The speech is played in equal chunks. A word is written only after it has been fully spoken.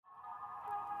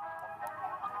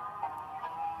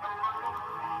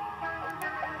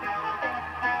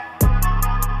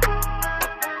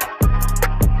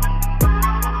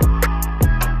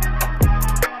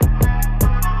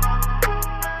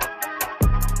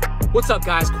What's up,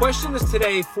 guys? Question is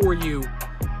today for you.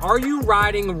 Are you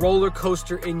riding a roller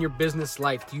coaster in your business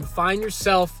life? Do you find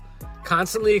yourself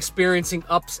constantly experiencing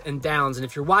ups and downs? And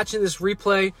if you're watching this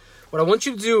replay, what I want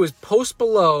you to do is post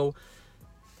below,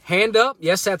 hand up,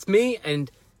 yes, that's me, and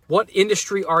what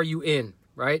industry are you in,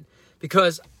 right?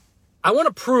 Because I want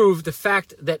to prove the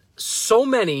fact that so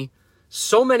many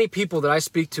people that I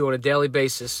speak to on a daily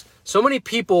basis, so many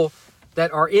people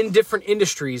that are in different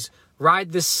industries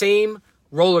ride the same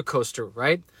roller coaster,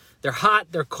 right? They're hot,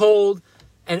 they're cold,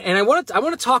 and I want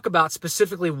to talk about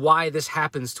specifically why this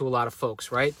happens to a lot of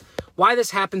folks, right? Why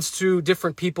this happens to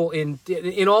different people in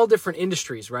all different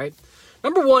industries, right?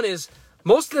 Number one is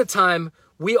most of the time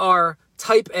we are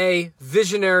type A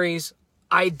visionaries,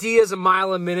 ideas a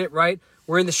mile a minute, right?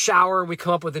 We're in the shower and we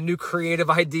come up with a new creative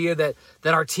idea that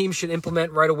our team should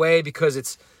implement right away because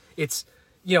it's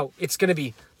going to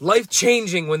be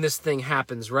life-changing when this thing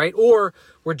happens, right? Or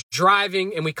we're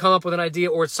driving and we come up with an idea,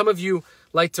 or some of you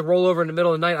like to roll over in the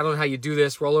middle of the night. I don't know how you do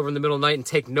this. Roll over in the middle of the night and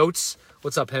take notes.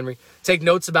 What's up, Henry? Take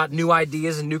notes about new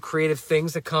ideas and new creative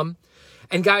things that come.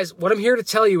 And guys, what I'm here to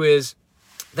tell you is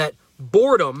that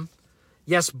boredom,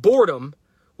 yes, boredom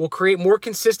will create more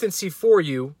consistency for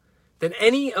you than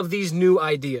any of these new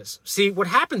ideas. See, what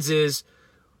happens is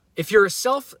if you're a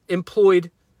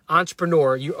self-employed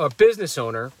entrepreneur, you're a business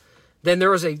owner, then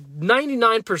there is a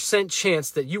 99%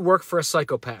 chance that you work for a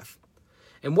psychopath.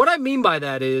 And what I mean by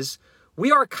that is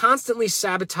we are constantly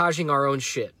sabotaging our own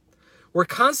shit. We're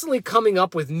constantly coming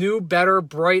up with new, better,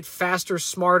 bright, faster,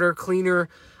 smarter, cleaner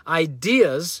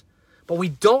ideas, but we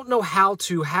don't know how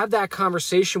to have that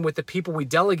conversation with the people we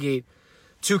delegate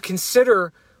to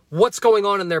consider what's going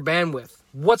on in their bandwidth,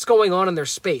 what's going on in their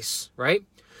space, right?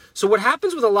 So what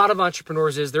happens with a lot of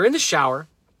entrepreneurs is they're in the shower,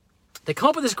 they come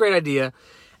up with this great idea,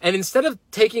 and instead of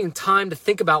taking time to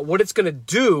think about what it's going to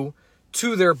do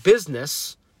to their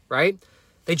business, right?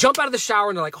 They jump out of the shower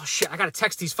and they're like, oh shit, I got to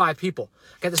text these 5 people.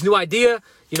 I got this new idea.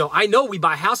 I know we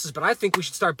buy houses, but I think we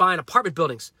should start buying apartment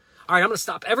buildings. All right, I'm going to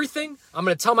stop everything. I'm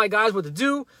going to tell my guys what to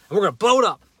do, and we're going to blow it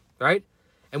up, right?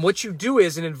 And what you do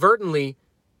is inadvertently,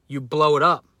 you blow it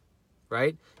up,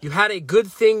 right? You had a good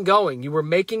thing going. You were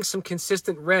making some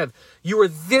consistent rev. You were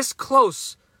this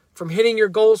close from hitting your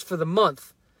goals for the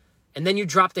month, and then you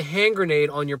dropped a hand grenade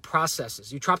on your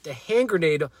processes. You dropped a hand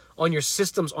grenade on your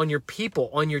systems, on your people,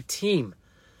 on your team,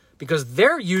 because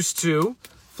they're used to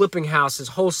flipping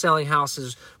houses, wholesaling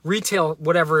houses, retail,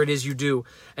 whatever it is you do.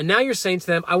 And now you're saying to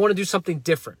them, I want to do something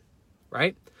different,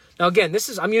 right? Now, again,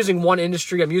 I'm using one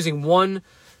industry. I'm using one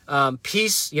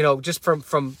piece, just from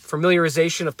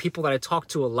familiarization of people that I talk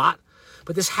to a lot.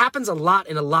 But this happens a lot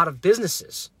in a lot of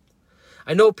businesses.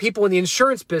 I know people in the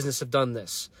insurance business have done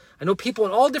this. I know people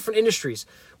in all different industries.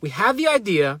 We have the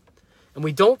idea and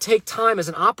we don't take time as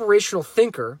an operational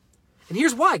thinker. And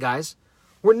here's why, guys.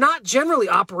 We're not generally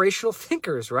operational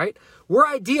thinkers, right? We're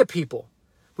idea people.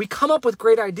 We come up with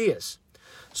great ideas.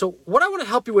 So what I want to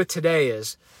help you with today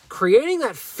is creating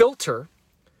that filter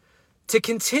to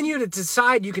continue to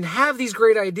decide you can have these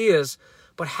great ideas,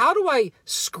 but how do I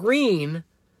screen,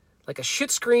 like a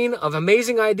shit screen of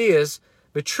amazing ideas,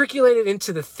 matriculated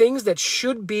into the things that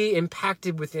should be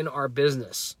impacted within our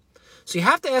business? So you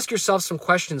have to ask yourself some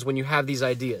questions when you have these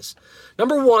ideas.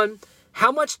 Number one,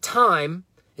 how much time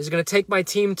is it going to take my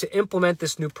team to implement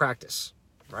this new practice,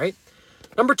 right?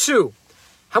 Number two,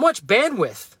 how much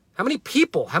bandwidth, how many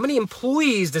people, how many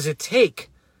employees does it take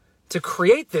to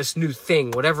create this new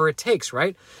thing, whatever it takes,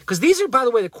 right? Because these are, by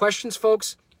the way, the questions,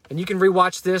 folks, and you can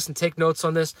rewatch this and take notes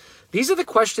on this. These are the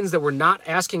questions that we're not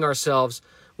asking ourselves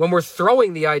when we're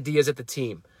throwing the ideas at the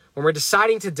team, when we're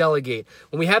deciding to delegate,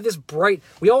 when we have this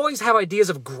we always have ideas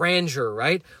of grandeur,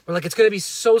 right? We're like, it's going to be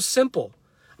so simple.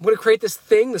 I'm going to create this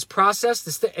thing, this process,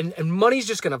 this thing, and money's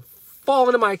just going to fall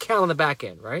into my account on the back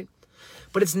end, right?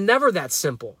 But it's never that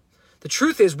simple. The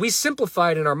truth is we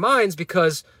simplify it in our minds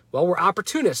because, well, we're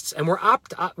opportunists and we're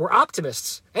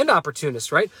optimists and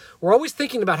opportunists, right? We're always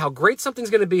thinking about how great something's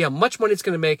going to be, how much money it's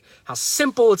going to make, how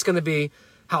simple it's going to be,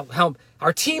 how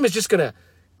our team is just going to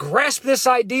grasp this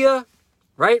idea,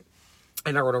 right?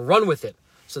 And are going to run with it.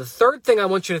 So the third thing I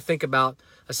want you to think about,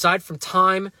 aside from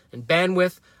time and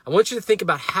bandwidth, I want you to think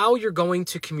about how you're going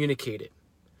to communicate it.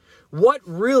 What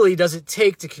really does it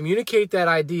take to communicate that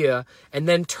idea and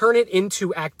then turn it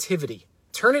into activity?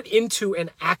 Turn it into an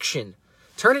action.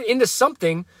 Turn it into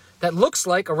something that looks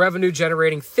like a revenue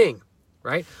generating thing,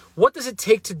 right? What does it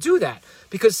take to do that?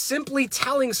 Because simply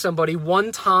telling somebody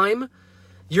one time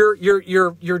your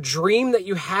dream that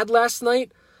you had last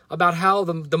night about how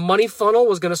the money funnel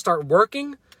was going to start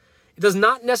working, it does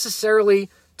not necessarily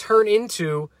turn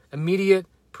into immediate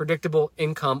predictable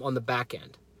income on the back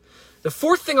end. The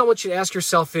fourth thing I want you to ask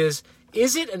yourself is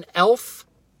it an ELF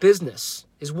business?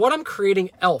 Is what I'm creating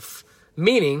ELF?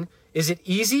 Meaning, is it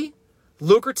easy,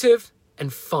 lucrative,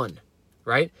 and fun,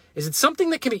 right? Is it something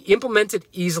that can be implemented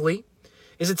easily?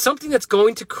 Is it something that's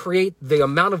going to create the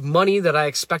amount of money that I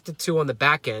expect it to on the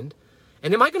back end?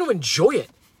 And am I going to enjoy it?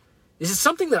 Is it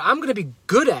something that I'm going to be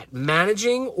good at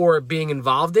managing or being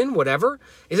involved in, whatever?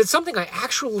 Is it something I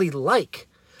actually like?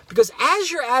 Because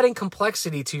as you're adding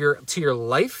complexity to your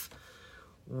life,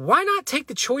 why not take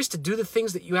the choice to do the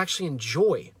things that you actually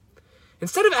enjoy?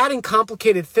 Instead of adding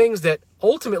complicated things that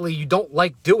ultimately you don't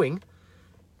like doing,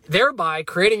 thereby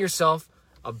creating yourself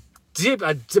a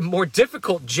more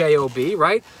difficult job,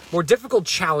 right? More difficult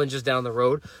challenges down the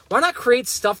road. Why not create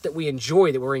stuff that we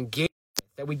enjoy, that we're engaged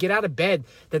with, that we get out of bed,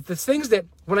 that the things that,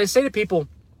 when I say to people,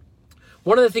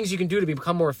 one of the things you can do to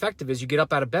become more effective is you get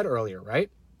up out of bed earlier, right?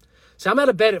 So I'm out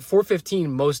of bed at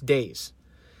 4:15 most days.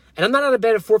 And I'm not out of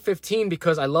bed at 4:15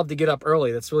 because I love to get up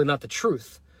early. That's really not the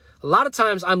truth. A lot of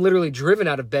times I'm literally driven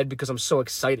out of bed because I'm so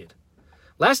excited.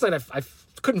 Last night I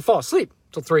couldn't fall asleep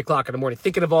until 3 o'clock in the morning,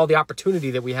 thinking of all the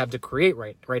opportunity that we have to create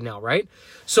right now, right?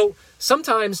 So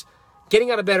sometimes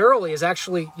getting out of bed early is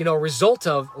actually, a result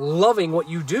of loving what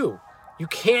you do. You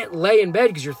can't lay in bed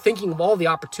because you're thinking of all the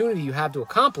opportunity you have to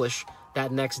accomplish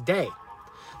that next day.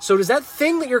 So does that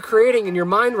thing that you're creating in your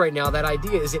mind right now, that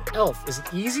idea, is it ELF? Is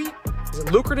it easy? Is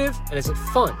it lucrative? And is it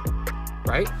fun,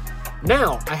 right?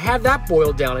 Now, I have that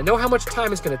boiled down. I know how much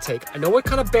time it's going to take. I know what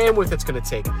kind of bandwidth it's going to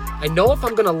take. I know if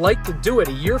I'm going to like to do it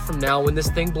a year from now when this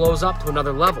thing blows up to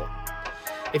another level.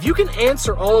 If you can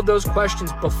answer all of those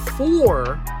questions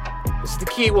before, this is the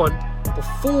key one,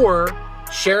 before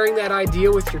sharing that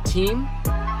idea with your team,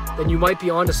 then you might be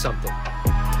onto something.